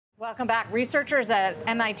Welcome back. Researchers at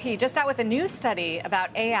MIT just out with a new study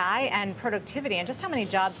about AI and productivity and just how many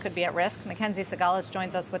jobs could be at risk. MacKenzie Sigalos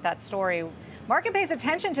joins us with that story. Market pays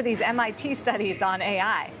attention to these MIT studies on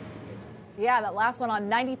AI. Yeah, that last one on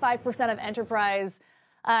 95% of enterprise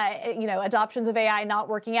adoptions of AI not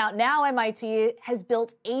working out. Now MIT has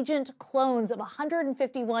built agent clones of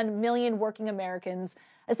 151 million working Americans,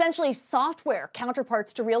 essentially software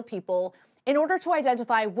counterparts to real people, in order to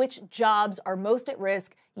identify which jobs are most at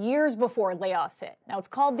risk years before layoffs hit. Now, it's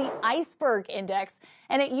called the Iceberg Index,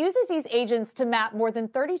 and it uses these agents to map more than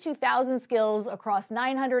 32,000 skills across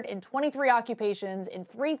 923 occupations in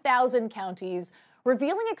 3,000 counties,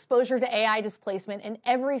 revealing exposure to AI displacement in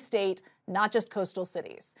every state, not just coastal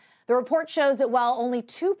cities. The report shows that while only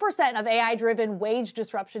 2% of AI-driven wage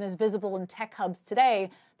disruption is visible in tech hubs today,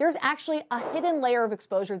 there's actually a hidden layer of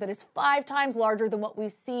exposure that is 5 times larger than what we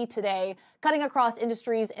see today, cutting across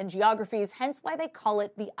industries and geographies, hence why they call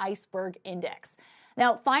it the Iceberg Index.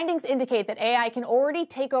 Now, findings indicate that AI can already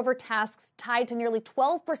take over tasks tied to nearly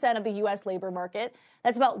 12% of the U.S. labor market.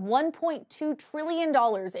 That's about $1.2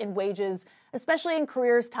 trillion in wages, especially in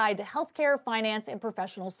careers tied to healthcare, finance, and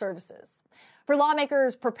professional services. For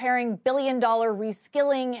lawmakers preparing billion-dollar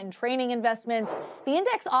reskilling and training investments, the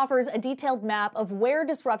index offers a detailed map of where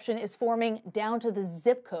disruption is forming down to the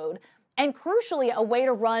zip code, and crucially, a way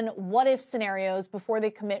to run what-if scenarios before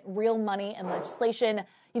they commit real money and legislation.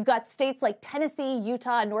 You've got states like Tennessee,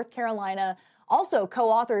 Utah, and North Carolina, also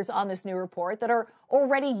co-authors on this new report, that are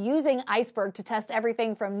already using Iceberg to test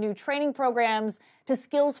everything from new training programs to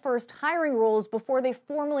skills-first hiring rules before they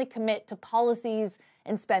formally commit to policies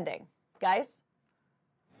and spending. Guys?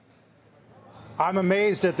 I'm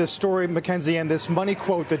amazed at this story, MacKenzie, and this money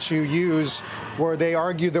quote that you use, where they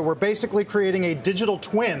argue that we're basically creating a digital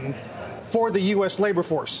twin for the U.S. labor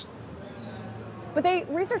force. But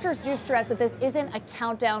researchers do stress that this isn't a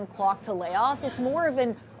countdown clock to layoffs. It's more of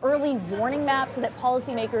an early warning map so that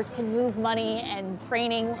policymakers can move money and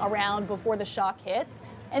training around before the shock hits.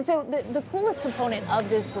 And so the coolest component of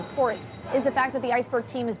this report is the fact that the Iceberg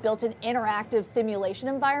team has built an interactive simulation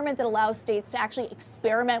environment that allows states to actually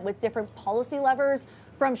experiment with different policy levers,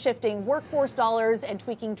 from shifting workforce dollars and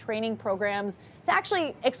tweaking training programs to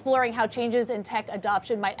actually exploring how changes in tech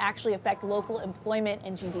adoption might actually affect local employment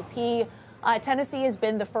and GDP. Tennessee has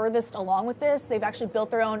been the furthest along with this. They've actually built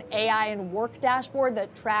their own AI and work dashboard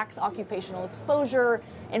that tracks occupational exposure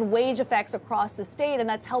and wage effects across the state, and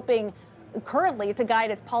that's helping currently to guide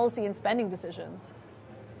its policy and spending decisions.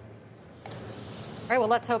 All right, well,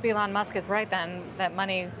 let's hope Elon Musk is right then, that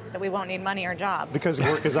we won't need money or jobs. Because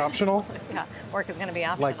work is optional? Yeah, work is going to be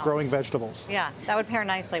optional. Like growing vegetables. Yeah, that would pair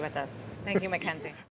nicely with this. Thank you, MacKenzie.